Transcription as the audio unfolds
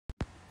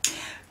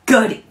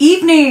Good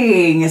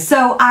evening.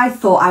 So I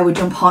thought I would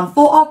jump on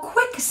for our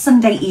quick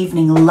Sunday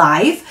evening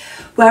live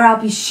where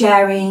I'll be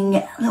sharing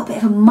a little bit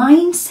of a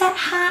mindset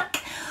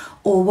hack,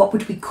 or what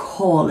would we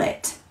call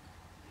it?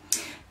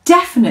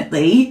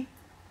 Definitely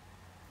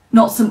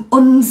not some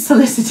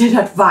unsolicited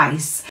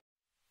advice.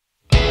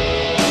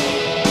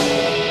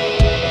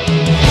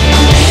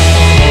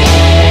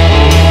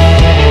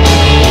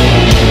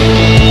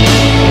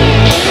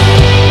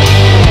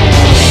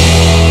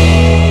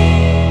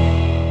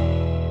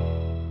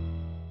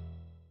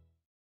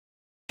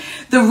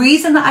 The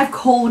reason that I've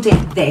called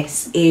it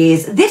this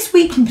is this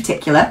week in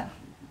particular,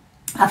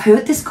 I've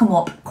heard this come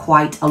up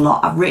quite a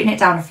lot. I've written it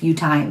down a few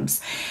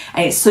times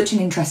and it's such an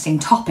interesting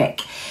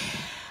topic.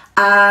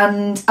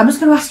 And I'm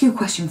just going to ask you a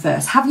question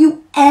first. Have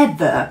you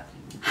ever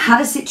had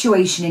a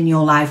situation in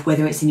your life,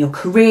 whether it's in your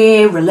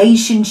career,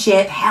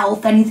 relationship,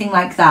 health, anything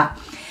like that,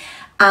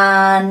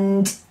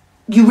 and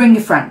you ring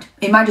a friend?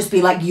 It might just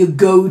be like your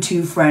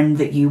go-to friend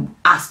that you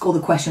ask all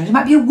the questions. It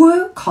might be a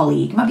work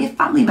colleague, it might be a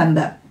family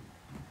member.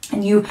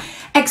 And you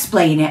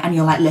explain it and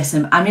you're like,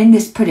 listen, I'm in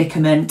this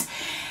predicament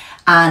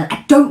and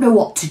I don't know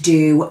what to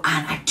do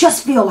and I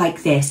just feel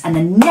like this. And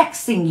the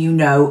next thing you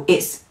know,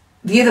 it's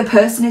the other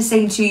person is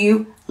saying to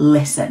you,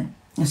 listen.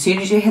 As soon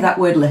as you hear that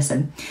word,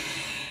 listen,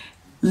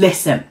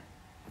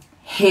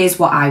 here's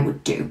what I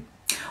would do.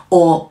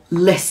 Or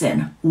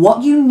listen,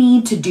 what you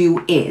need to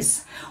do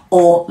is,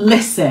 or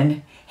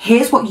listen,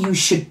 here's what you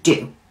should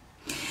do.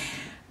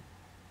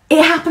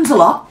 It happens a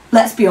lot,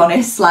 let's be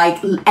honest.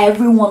 Like,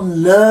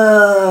 everyone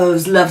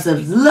loves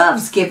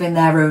giving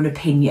their own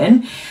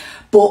opinion.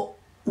 But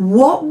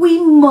what we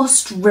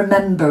must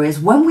remember is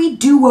when we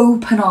do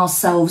open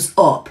ourselves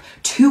up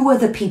to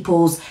other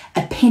people's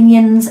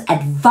opinions,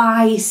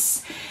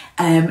 advice,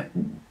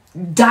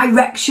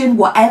 direction,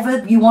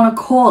 whatever you want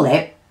to call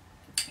it,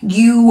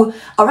 you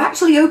are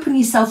actually opening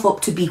yourself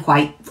up to be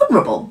quite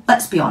vulnerable,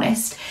 let's be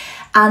honest.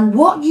 And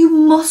what you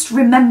must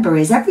remember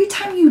is every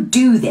time you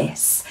do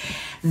this,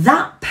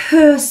 that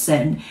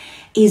person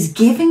is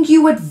giving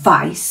you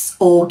advice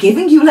or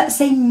giving you, let's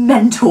say,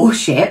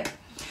 mentorship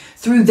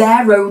through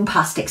their own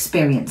past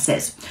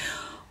experiences.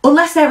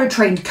 Unless they're a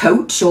trained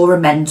coach or a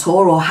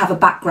mentor or have a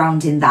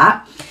background in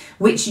that,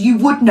 which you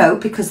would know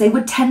because they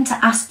would tend to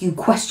ask you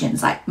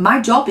questions. Like, my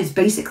job is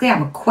basically,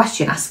 I'm a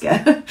question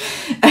asker.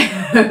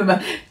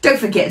 Don't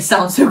forget, it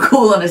sounds so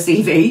cool on a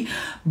CV,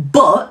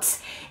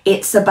 but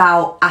it's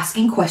about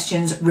asking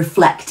questions,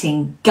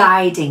 reflecting,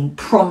 guiding,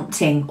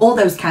 prompting, all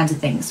those kinds of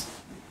things.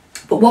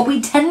 But what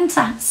we tend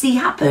to see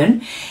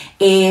happen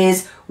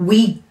is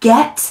we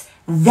get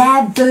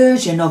their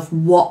version of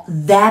what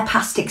their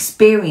past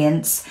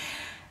experience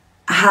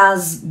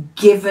has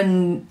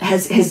given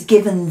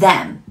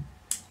them.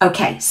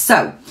 Okay,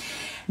 so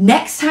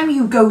next time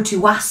you go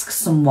to ask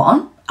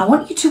someone, I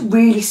want you to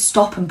really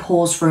stop and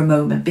pause for a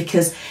moment,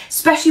 because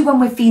especially when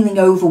we're feeling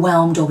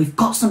overwhelmed or we've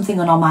got something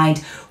on our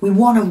mind, we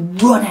want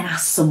to run and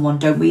ask someone,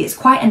 don't we? It's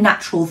quite a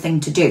natural thing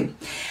to do.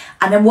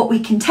 And then what we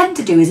can tend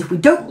to do is, if we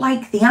don't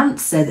like the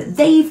answer that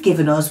they've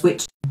given us,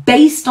 which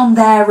based on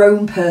their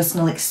own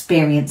personal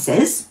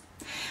experiences,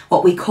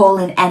 what we call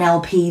in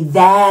NLP,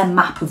 their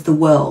map of the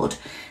world,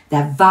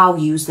 their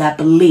values, their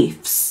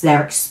beliefs,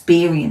 their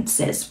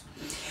experiences.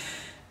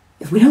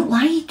 If we don't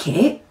like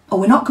it, or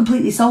we're not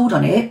completely sold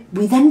on it,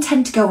 we then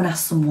tend to go and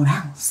ask someone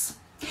else.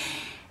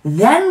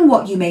 Then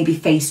what you may be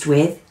faced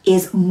with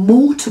is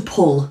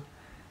multiple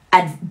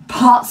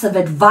parts of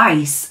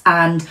advice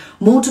and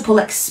multiple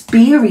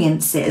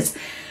experiences.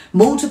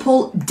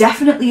 Multiple,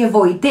 definitely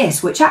avoid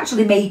this, which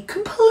actually may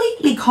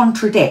completely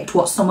contradict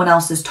what someone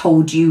else has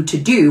told you to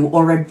do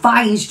or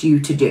advised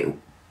you to do.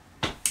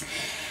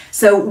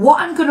 So what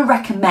I'm going to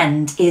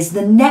recommend is,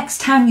 the next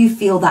time you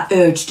feel that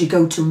urge to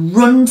go to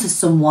run to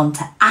someone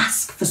to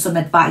ask for some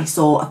advice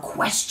or a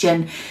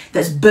question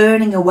that's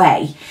burning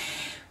away,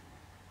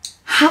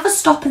 have a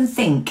stop and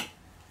think,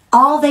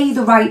 are they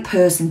the right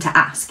person to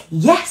ask?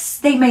 Yes,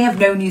 they may have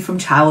known you from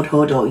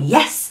childhood, or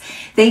yes,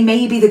 they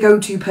may be the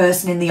go-to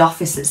person in the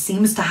office that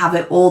seems to have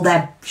it all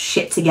their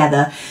shit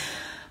together.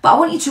 But I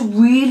want you to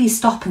really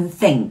stop and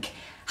think,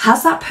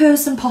 has that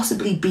person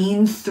possibly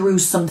been through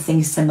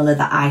something similar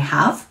that I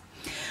have?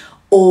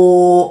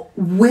 Or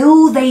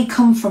will they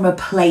come from a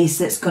place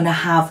that's going to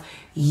have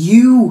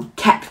you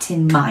kept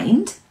in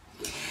mind?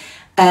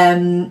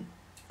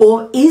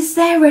 Or is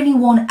there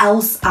anyone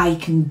else I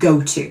can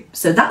go to?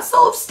 So that's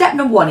sort of step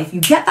number one. If you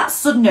get that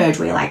sudden urge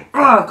where you're like,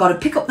 oh, I've got to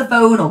pick up the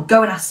phone or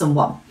go and ask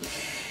someone.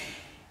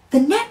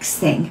 The next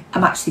thing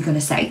I'm actually going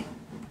to say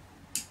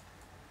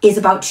is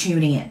about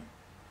tuning in.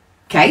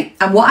 Okay,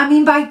 and what I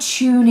mean by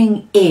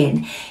tuning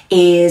in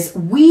is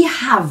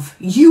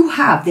you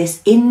have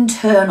this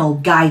internal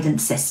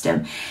guidance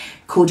system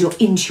called your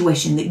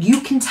intuition that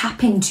you can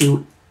tap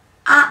into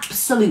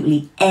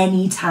absolutely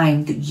any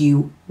time that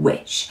you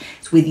wish.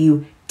 It's with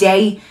you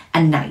day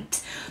and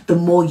night. The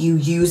more you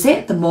use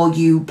it, the more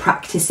you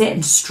practice it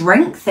and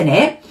strengthen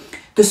it,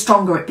 the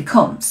stronger it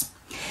becomes.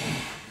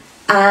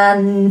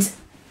 And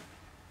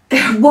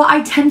what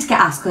I tend to get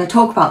asked, because I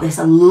talk about this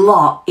a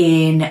lot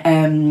in,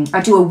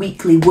 I do a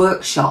weekly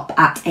workshop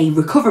at a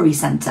recovery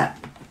centre.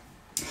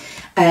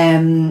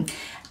 And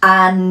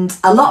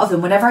a lot of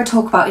them, whenever I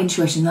talk about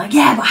intuition, they're like,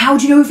 yeah, but how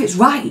do you know if it's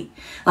right?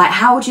 Like,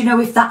 how do you know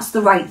if that's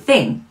the right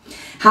thing?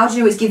 How do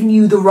you know it's giving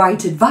you the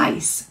right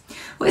advice?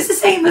 Well, it's the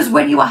same as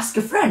when you ask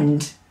a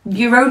friend.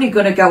 You're only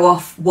going to go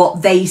off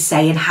what they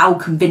say and how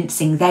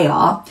convincing they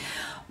are.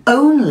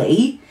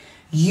 Only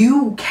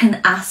you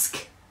can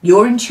ask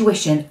your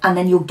intuition, and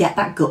then you'll get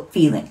that gut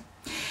feeling.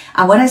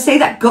 And when I say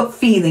that gut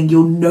feeling,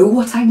 you'll know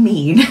what I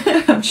mean.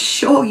 I'm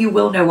sure you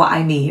will know what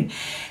I mean.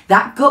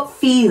 That gut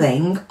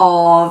feeling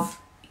of,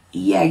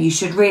 yeah, you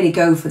should really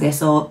go for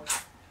this, or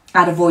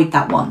I'd avoid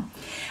that one.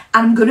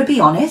 And I'm going to be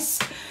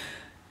honest,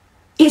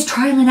 it's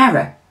trial and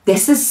error.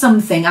 This is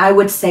something I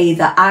would say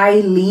that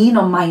I lean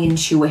on my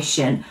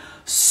intuition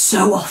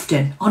so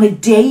often on a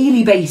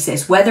daily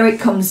basis, whether it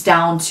comes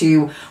down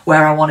to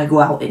where I want to go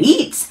out and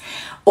eat,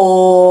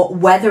 or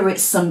whether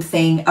it's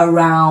something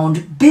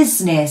around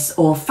business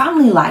or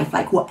family life,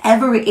 like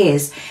whatever it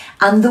is.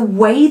 And the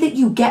way that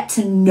you get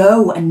to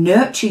know and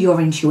nurture your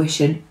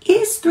intuition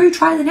is through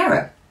trial and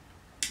error.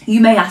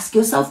 You may ask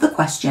yourself the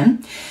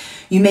question,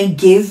 you may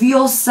give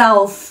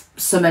yourself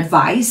some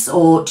advice,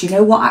 or do you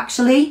know what,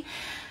 actually,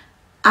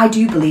 I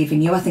do believe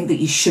in you. I think that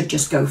you should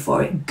just go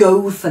for it.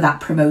 Go for that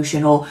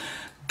promotion, or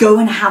go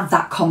and have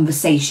that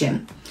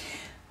conversation.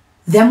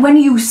 Then when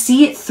you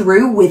see it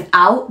through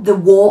without the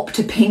warped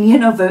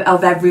opinion of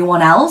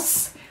everyone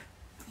else,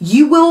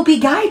 you will be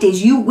guided.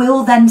 You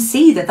will then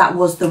see that that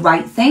was the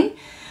right thing,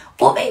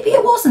 or maybe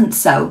it wasn't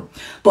so.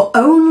 But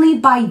only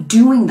by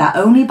doing that,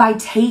 only by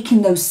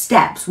taking those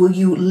steps, will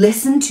you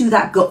listen to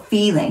that gut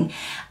feeling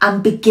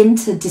and begin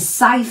to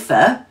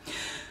decipher.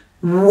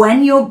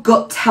 When your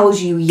gut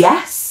tells you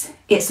yes,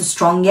 it's a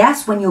strong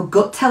yes. When your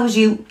gut tells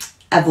you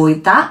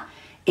avoid that,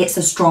 it's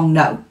a strong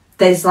no.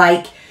 There's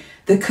like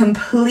the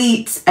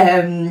complete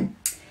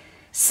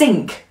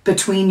sync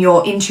between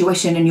your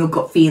intuition and your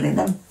gut feeling.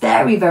 They're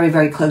very, very,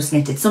 very close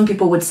knitted. Some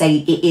people would say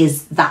it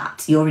is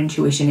that. Your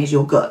intuition is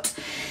your gut.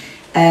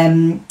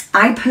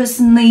 I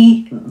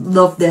personally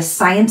love the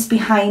science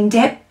behind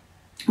it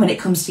when it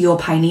comes to your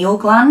pineal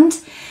gland.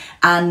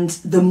 And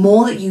the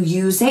more that you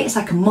use it, it's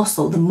like a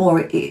muscle, the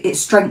more it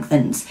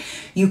strengthens.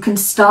 You can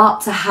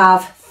start to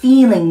have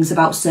feelings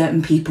about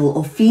certain people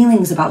or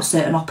feelings about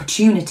certain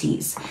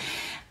opportunities.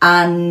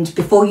 And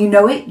before you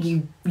know it,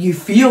 you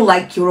feel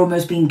like you're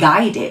almost being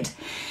guided.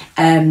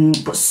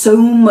 But so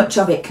much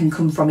of it can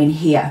come from in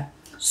here.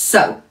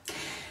 So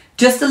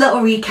just a little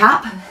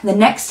recap. The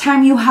next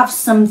time you have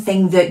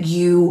something that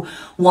you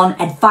want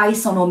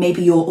advice on, or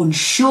maybe you're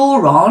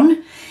unsure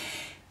on,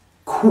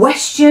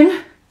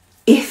 question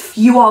if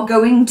you are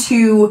going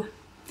to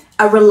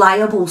a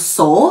reliable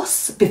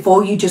source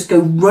before you just go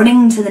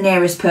running to the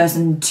nearest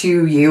person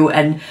to you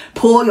and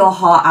pour your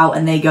heart out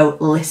and they go,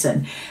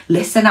 listen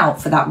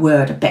out for that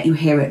word. I bet you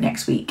hear it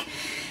next week.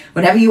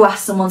 Whenever you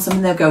ask someone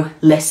something, they'll go,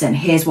 listen,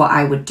 here's what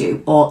I would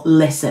do, or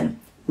listen,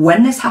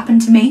 when this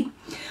happened to me,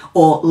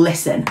 or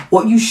listen,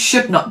 what you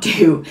should not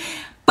do.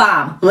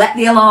 Bam, let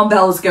the alarm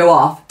bells go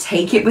off.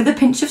 Take it with a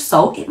pinch of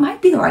salt. It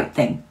might be the right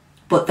thing,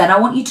 but then I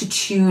want you to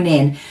tune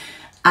in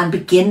and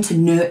begin to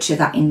nurture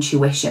that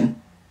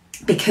intuition,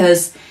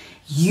 because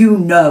you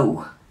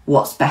know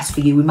what's best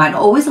for you. We might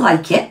not always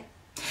like it.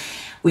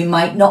 We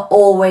might not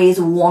always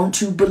want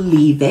to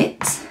believe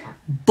it,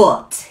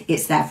 but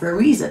it's there for a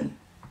reason.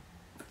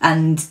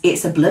 And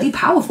it's a bloody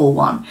powerful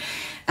one.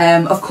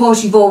 Of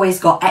course, you've always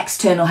got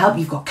external help.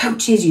 You've got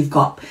coaches, you've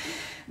got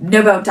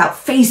no doubt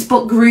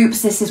Facebook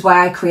groups. This is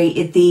why I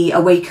created the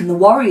Awaken the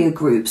Warrior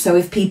group. So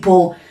if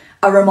people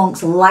are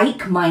amongst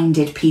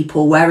like-minded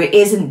people, where it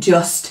isn't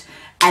just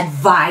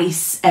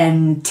advice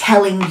and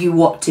telling you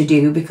what to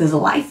do, because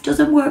life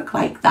doesn't work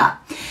like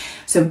that.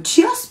 So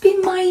just be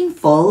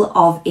mindful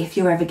of if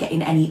you're ever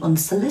getting any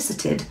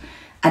unsolicited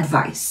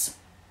advice,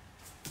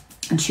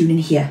 and tune in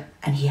here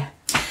and here.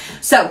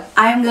 So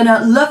I am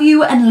gonna love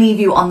you and leave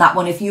you on that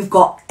one. If you've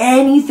got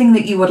anything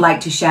that you would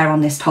like to share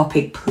on this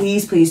topic,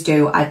 please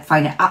do. I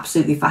find it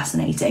absolutely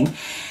fascinating.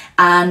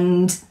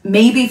 And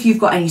maybe if you've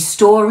got any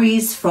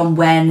stories from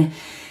when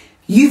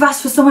you've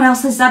asked for someone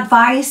else's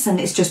advice and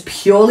it's just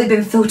purely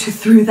been filtered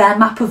through their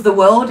map of the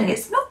world and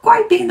it's not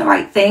quite being the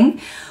right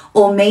thing,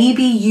 or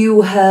maybe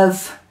you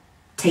have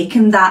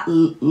taken that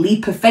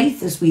leap of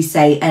faith, as we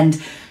say,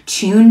 and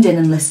tuned in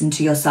and listened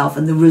to yourself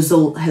and the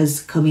result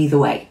has come either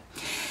way.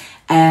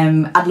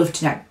 I'd love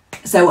to know.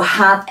 So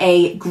have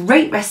a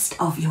great rest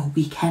of your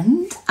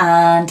weekend,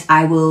 and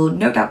I will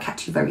no doubt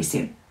catch you very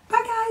soon.